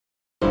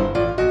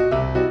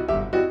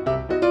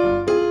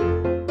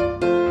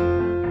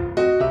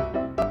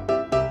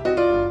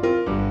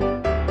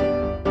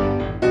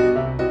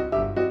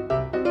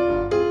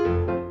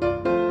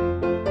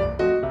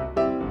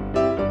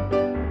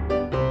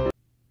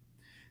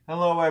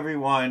Hello,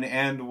 everyone,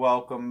 and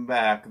welcome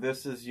back.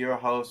 This is your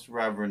host,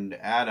 Rev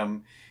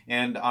Adam,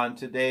 and on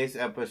today's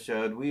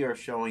episode, we are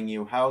showing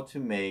you how to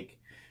make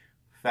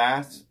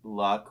Fast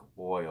Luck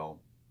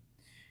Oil.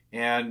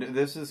 And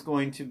this is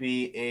going to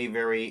be a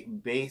very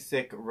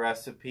basic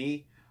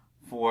recipe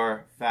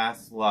for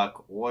Fast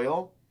Luck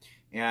Oil.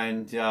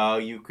 And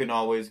you can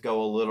always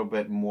go a little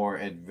bit more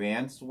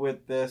advanced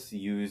with this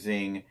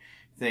using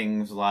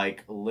things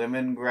like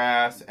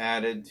lemongrass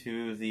added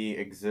to the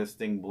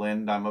existing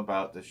blend I'm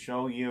about to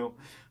show you,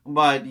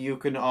 but you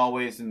can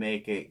always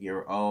make it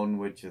your own,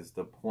 which is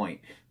the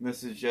point.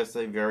 This is just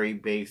a very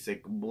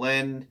basic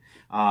blend.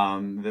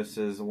 This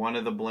is one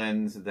of the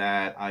blends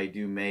that I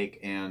do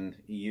make and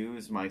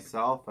use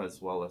myself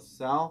as well as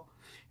sell.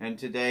 And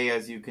today,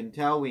 as you can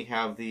tell, we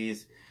have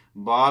these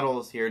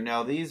bottles here.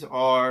 Now, these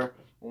are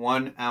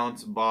 1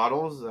 ounce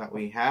bottles that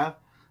we have.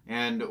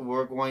 And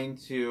we're going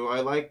to, I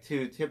like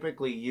to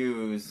typically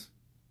use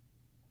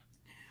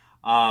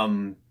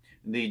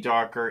the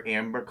darker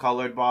amber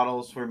colored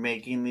bottles for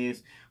making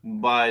these,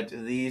 but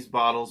these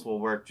bottles will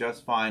work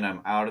just fine.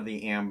 I'm out of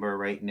the amber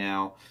right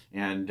now,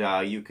 and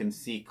you can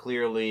see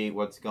clearly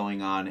what's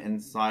going on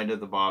inside of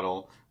the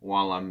bottle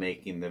while I'm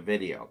making the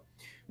video.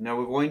 Now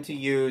we're going to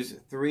use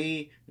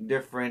 3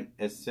 different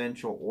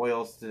essential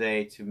oils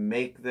today to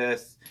make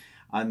this.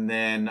 And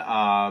then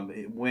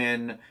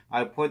when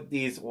I put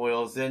these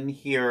oils in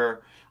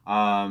here,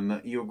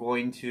 you're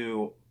going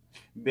to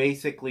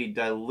basically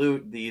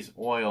dilute these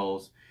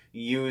oils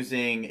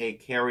using a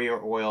carrier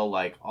oil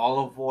like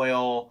olive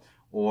oil,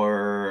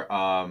 or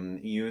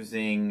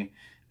using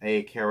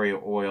a carrier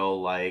oil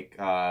like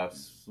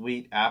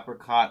sweet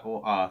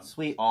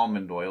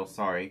almond oil,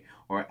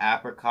 or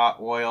apricot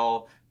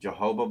oil,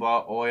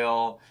 jojoba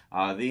oil.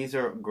 These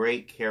are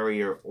great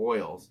carrier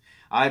oils.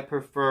 I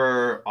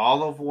prefer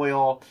olive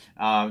oil.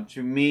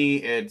 To me,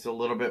 it's a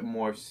little bit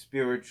more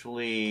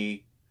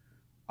spiritually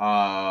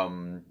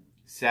sound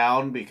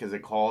because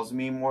it calls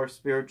me more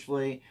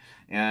spiritually.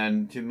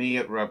 And to me,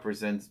 it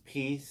represents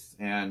peace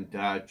and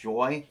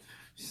joy.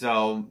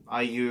 So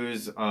I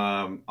use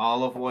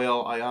olive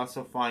oil. I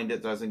also find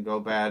it doesn't go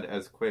bad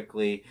as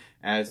quickly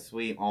as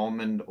sweet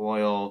almond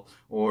oil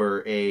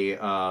or a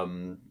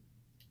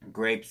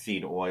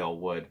grapeseed oil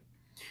would.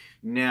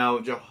 Now,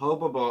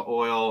 jojoba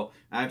oil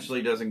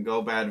actually doesn't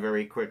go bad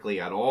very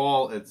quickly at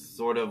all. It's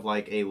sort of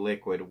like a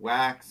liquid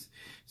wax,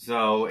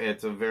 so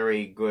it's a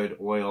very good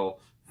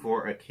oil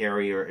for a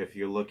carrier if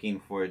you're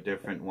looking for a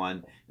different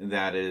one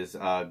that is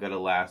going to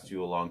last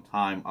you a long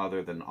time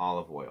other than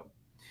olive oil.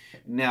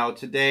 Now,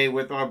 today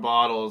with our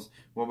bottles,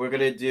 what we're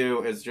going to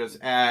do is just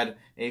add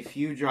a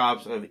few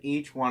drops of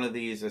each one of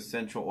these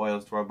essential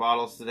oils to our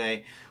bottles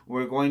today.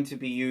 We're going to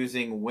be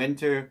using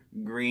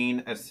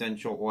wintergreen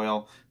essential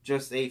oil,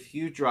 just a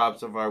few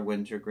drops of our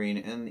wintergreen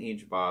in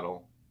each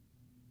bottle.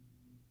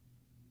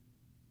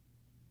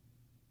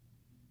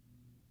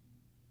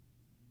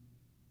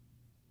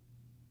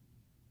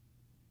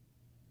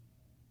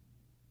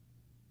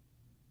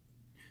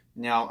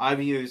 Now,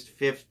 I've used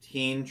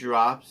 15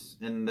 drops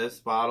in this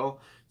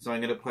bottle, so I'm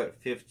going to put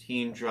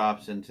 15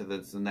 drops into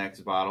the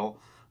next bottle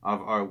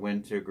of our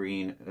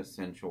wintergreen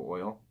essential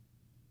oil.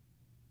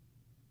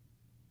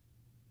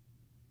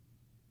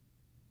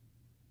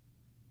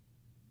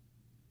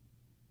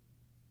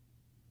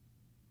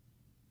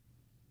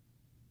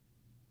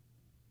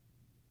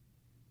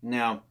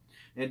 Now,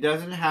 it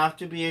doesn't have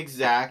to be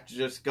exact,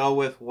 just go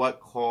with what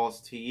calls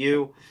to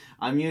you.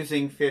 I'm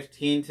using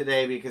 15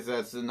 today because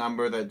that's the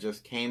number that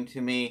just came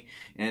to me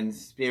in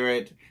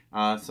spirit,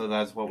 so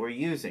that's what we're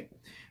using.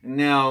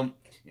 Now,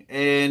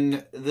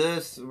 in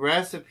this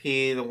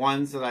recipe, the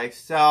ones that I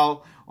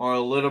sell are a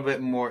little bit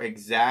more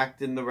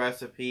exact in the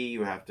recipe.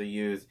 You have to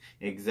use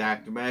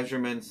exact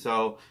measurements,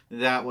 so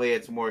that way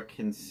it's more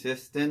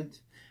consistent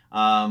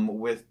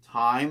with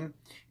time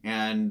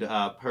and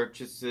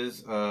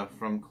purchases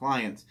from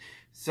clients.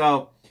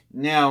 So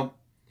now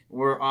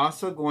we're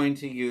also going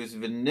to use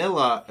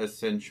vanilla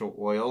essential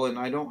oil, and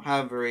I don't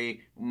have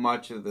very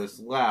much of this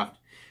left,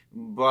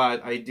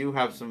 but I do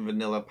have some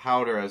vanilla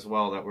powder as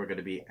well that we're going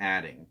to be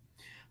adding.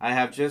 I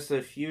have just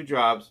a few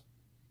drops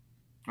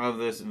of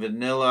this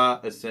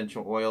vanilla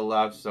essential oil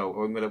left, so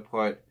I'm going to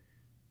put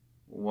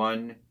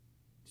 1,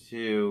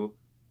 2,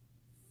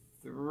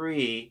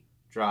 3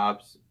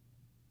 drops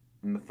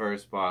in the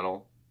first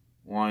bottle,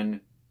 1,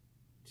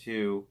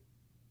 2,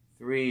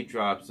 3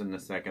 drops in the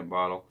second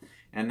bottle,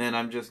 and then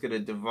I'm just going to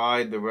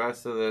divide the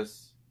rest of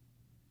this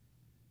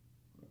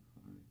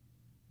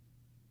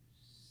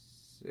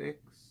 6.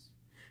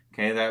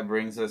 Okay, that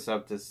brings us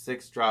up to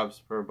 6 drops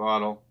per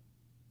bottle.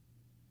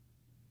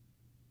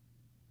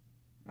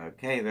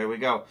 Okay, there we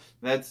go.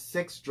 That's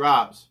 6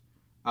 drops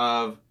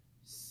of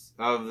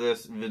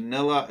this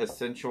vanilla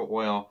essential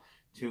oil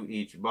to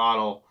each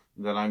bottle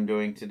that I'm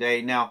doing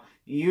today. Now,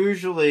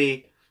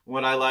 usually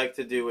what I like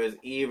to do is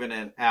even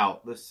it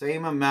out. The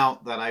same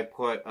amount that I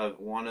put of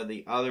one of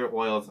the other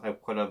oils, I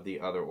put of the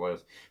other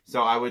oils.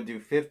 So I would do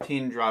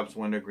 15 drops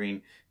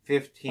wintergreen,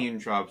 15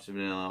 drops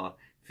vanilla,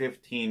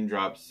 15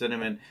 drops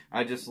cinnamon.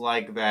 I just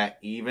like that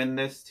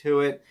evenness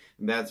to it.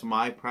 That's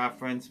my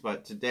preference,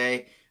 but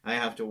today I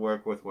have to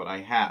work with what I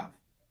have.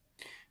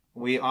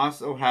 We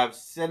also have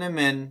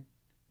cinnamon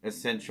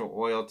essential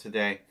oil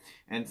today,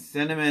 and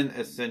cinnamon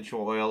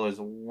essential oil is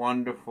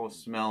wonderful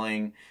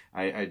smelling.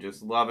 I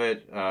just love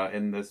it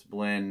in this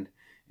blend,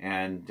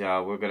 and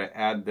we're going to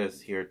add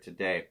this here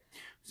today.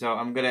 So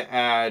I'm going to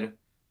add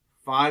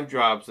 5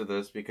 drops of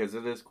this because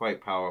it is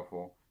quite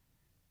powerful.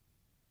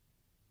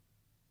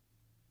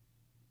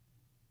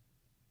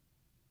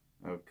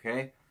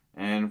 Okay,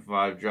 and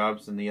 5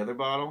 drops in the other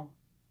bottle.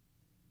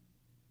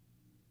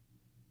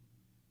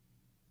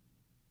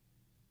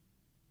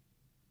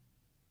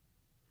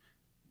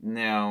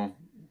 Now,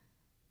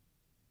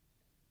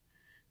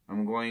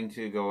 I'm going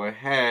to go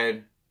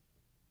ahead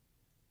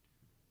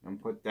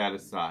and put that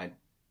aside.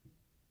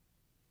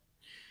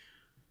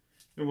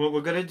 And what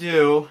we're going to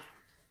do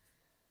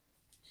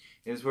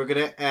is we're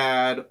going to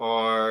add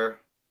our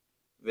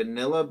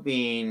vanilla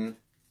bean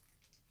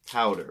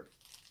powder.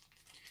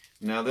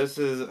 Now, this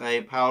is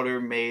a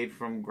powder made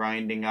from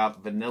grinding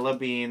up vanilla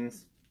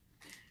beans.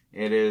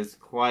 It is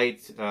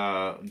quite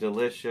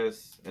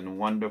delicious and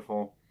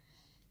wonderful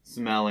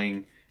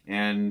smelling.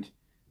 And,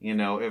 you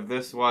know, if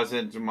this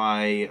wasn't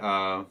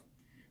my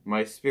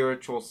my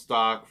spiritual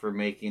stock for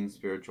making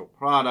spiritual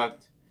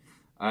product,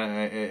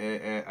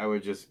 I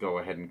would just go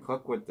ahead and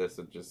cook with this.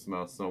 It just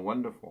smells so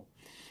wonderful.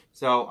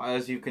 So,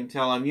 as you can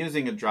tell, I'm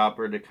using a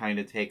dropper to kind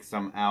of take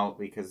some out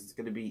because it's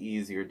going to be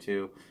easier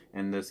to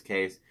in this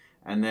case.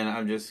 And then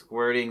I'm just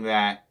squirting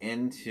that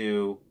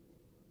into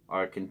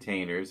our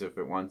containers if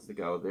it wants to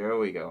go. There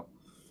we go.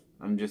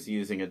 I'm just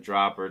using a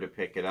dropper to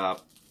pick it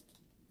up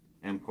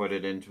and put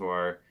it into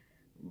our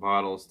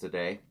bottles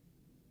today.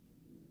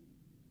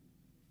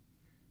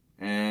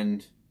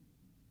 And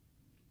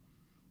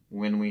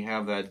when we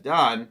have that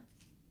done,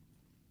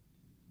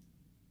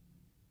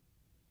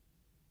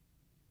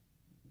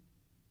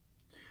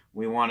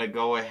 we want to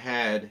go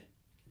ahead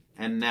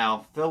and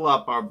now fill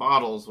up our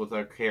bottles with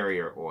our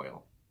carrier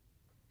oil.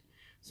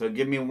 So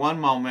give me one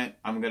moment.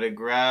 I'm going to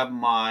grab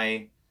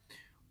my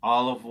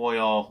olive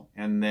oil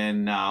and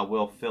then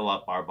we'll fill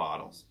up our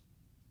bottles.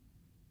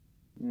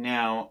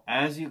 Now,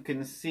 as you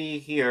can see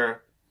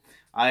here,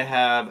 I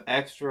have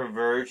extra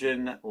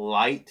virgin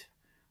light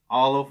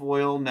olive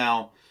oil.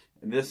 Now,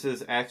 this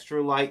is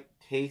extra light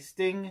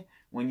tasting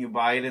when you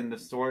buy it in the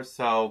store.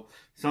 So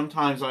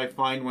sometimes I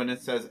find when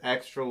it says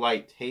extra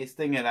light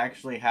tasting, it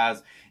actually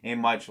has a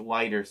much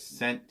lighter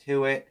scent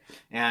to it.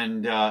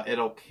 And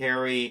it'll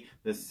carry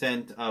the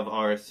scent of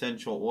our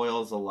essential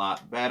oils a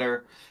lot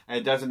better.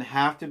 It doesn't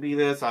have to be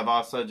this. I've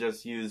also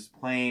just used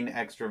plain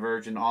extra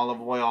virgin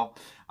olive oil,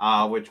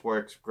 which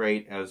works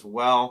great as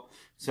well.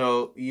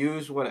 So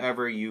use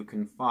whatever you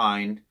can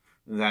find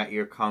that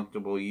you're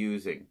comfortable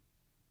using.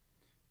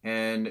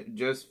 And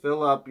just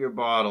fill up your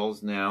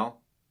bottles now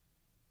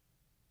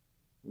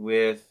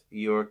with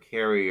your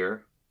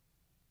carrier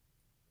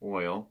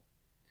oil.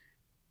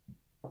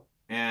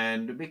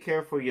 And be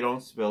careful you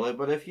don't spill it,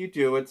 but if you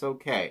do, it's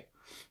okay.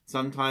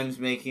 Sometimes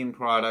making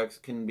products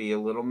can be a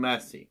little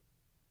messy.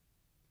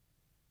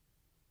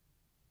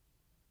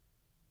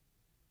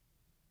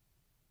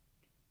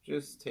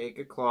 Just take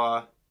a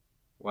cloth,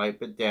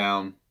 wipe it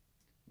down,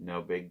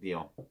 no big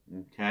deal,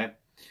 okay?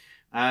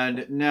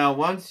 And now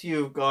once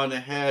you've gone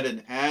ahead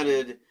and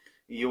added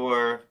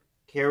your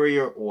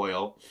carrier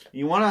oil,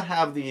 you want to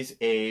have these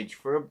age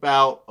for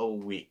about a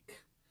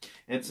week.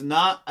 It's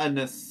not a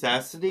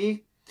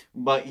necessity,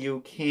 but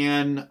you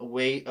can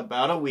wait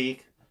about a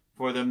week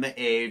for them to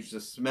age.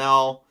 The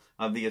smell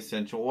of the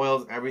essential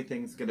oils,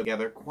 everything's going to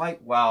together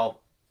quite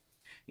well.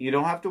 You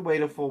don't have to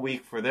wait a full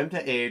week for them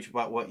to age,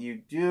 but what you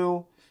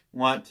do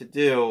want to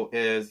do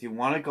is you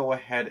want to go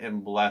ahead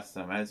and bless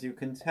them. As you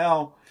can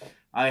tell,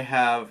 I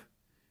have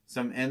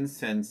some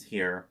incense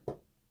here.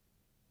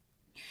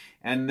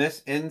 And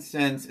this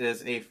incense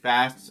is a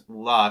fast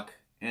luck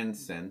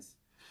incense.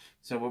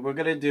 So what we're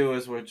going to do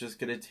is we're just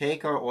going to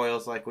take our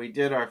oils like we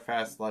did our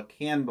fast luck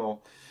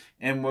candle,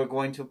 and we're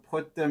going to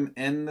put them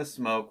in the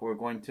smoke. We're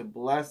going to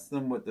bless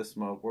them with the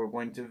smoke. We're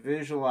going to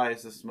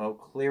visualize the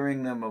smoke,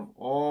 clearing them of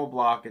all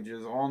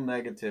blockages, all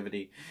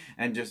negativity,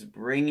 and just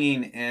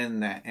bringing in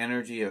that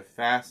energy of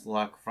fast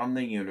luck from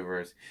the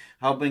universe,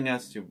 helping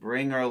us to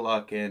bring our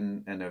luck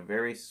in a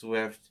very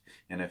swift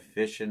and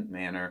efficient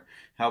manner,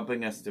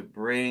 helping us to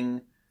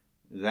bring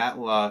that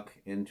luck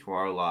into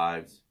our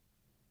lives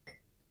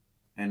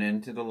and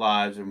into the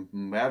lives of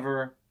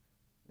whomever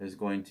is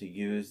going to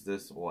use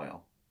this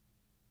oil.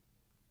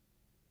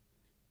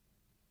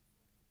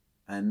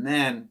 And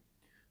then,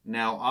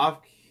 now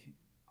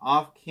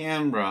off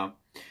camera,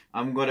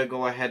 I'm going to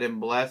go ahead and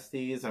bless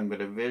these. I'm going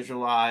to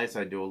visualize.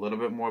 I do a little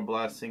bit more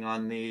blessing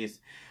on these.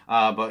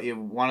 But you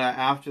want to,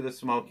 after the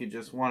smoke, you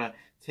just want to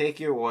take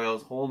your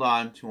oils, hold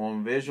on to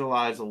them,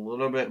 visualize a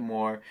little bit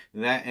more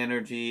that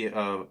energy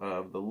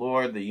of the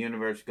Lord, the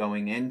universe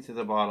going into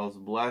the bottles,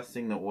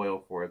 blessing the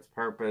oil for its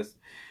purpose.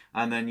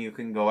 And then you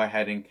can go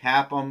ahead and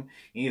cap them,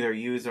 either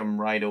use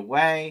them right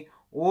away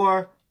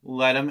or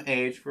let them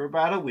age for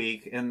about a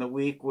week, and the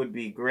week would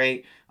be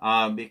great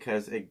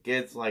because it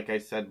gets, like I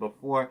said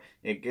before,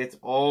 it gets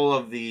all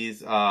of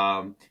these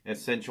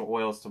essential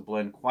oils to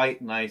blend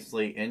quite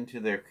nicely into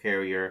their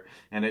carrier,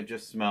 and it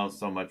just smells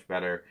so much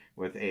better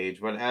with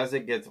age. But as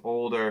it gets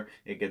older,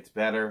 it gets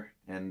better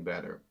and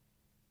better.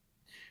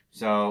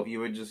 So you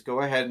would just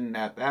go ahead and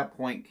at that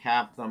point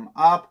cap them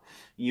up.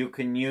 You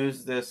can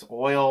use this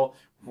oil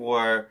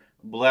for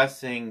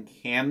blessing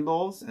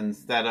candles.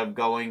 Instead of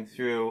going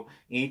through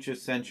each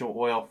essential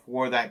oil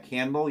for that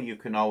candle, you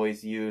can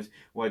always use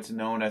what's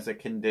known as a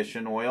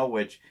condition oil,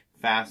 which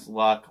Fast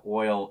Luck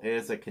oil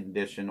is a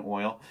condition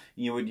oil.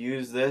 You would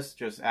use this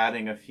just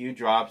adding a few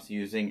drops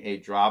using a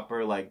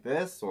dropper like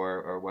this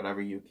or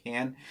whatever you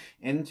can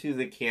into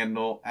the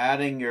candle,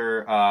 adding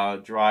your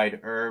dried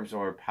herbs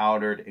or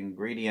powdered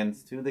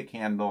ingredients to the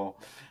candle,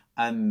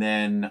 and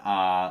then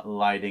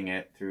lighting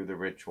it through the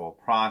ritual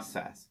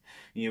process.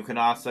 You can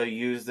also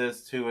use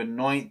this to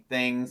anoint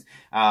things.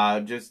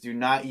 Just do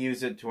not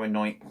use it to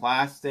anoint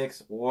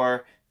plastics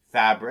or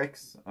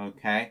fabrics,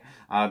 okay,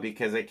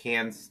 because it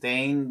can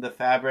stain the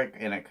fabric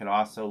and it could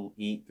also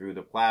eat through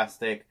the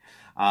plastic.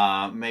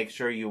 Make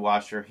sure you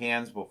wash your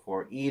hands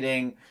before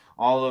eating.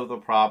 All of the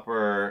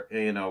proper,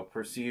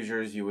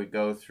 procedures you would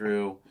go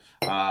through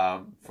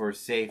for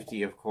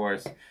safety, of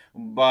course,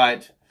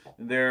 but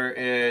there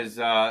is,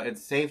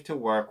 it's safe to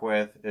work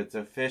with. It's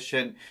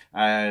efficient.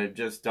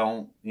 Just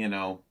don't,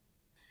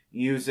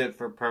 use it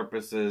for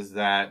purposes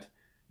that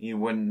you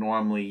wouldn't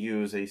normally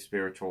use a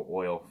spiritual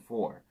oil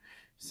for.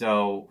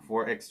 So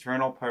for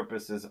external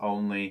purposes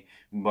only,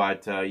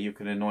 but you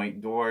can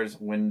anoint doors,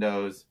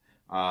 windows,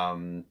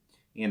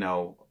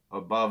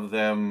 above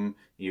them.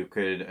 You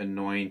could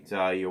anoint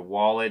your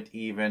wallet,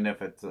 even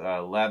if it's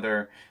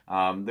leather.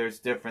 There's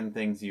different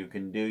things you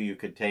can do. You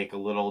could take a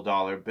little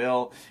dollar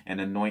bill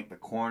and anoint the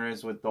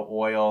corners with the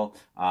oil.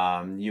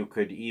 You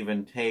could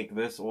even take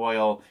this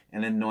oil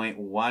and anoint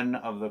one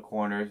of the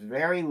corners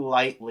very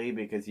lightly,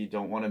 because you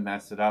don't want to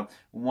mess it up.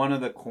 One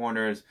of the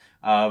corners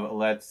of,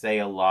 let's say,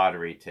 a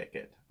lottery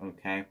ticket.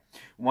 Okay.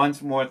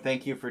 Once more,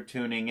 thank you for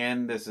tuning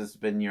in. This has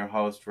been your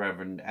host,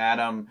 Rev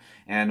Adam,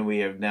 and we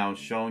have now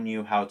shown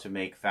you how to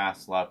make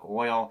Fast Luck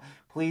oil.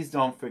 Please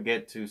don't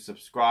forget to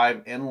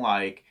subscribe and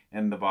like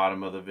in the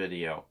bottom of the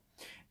video.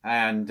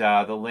 And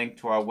the link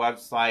to our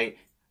website,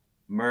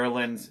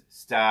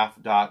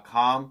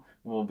 merlinsstaff.com,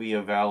 will be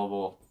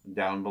available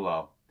down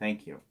below.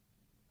 Thank you.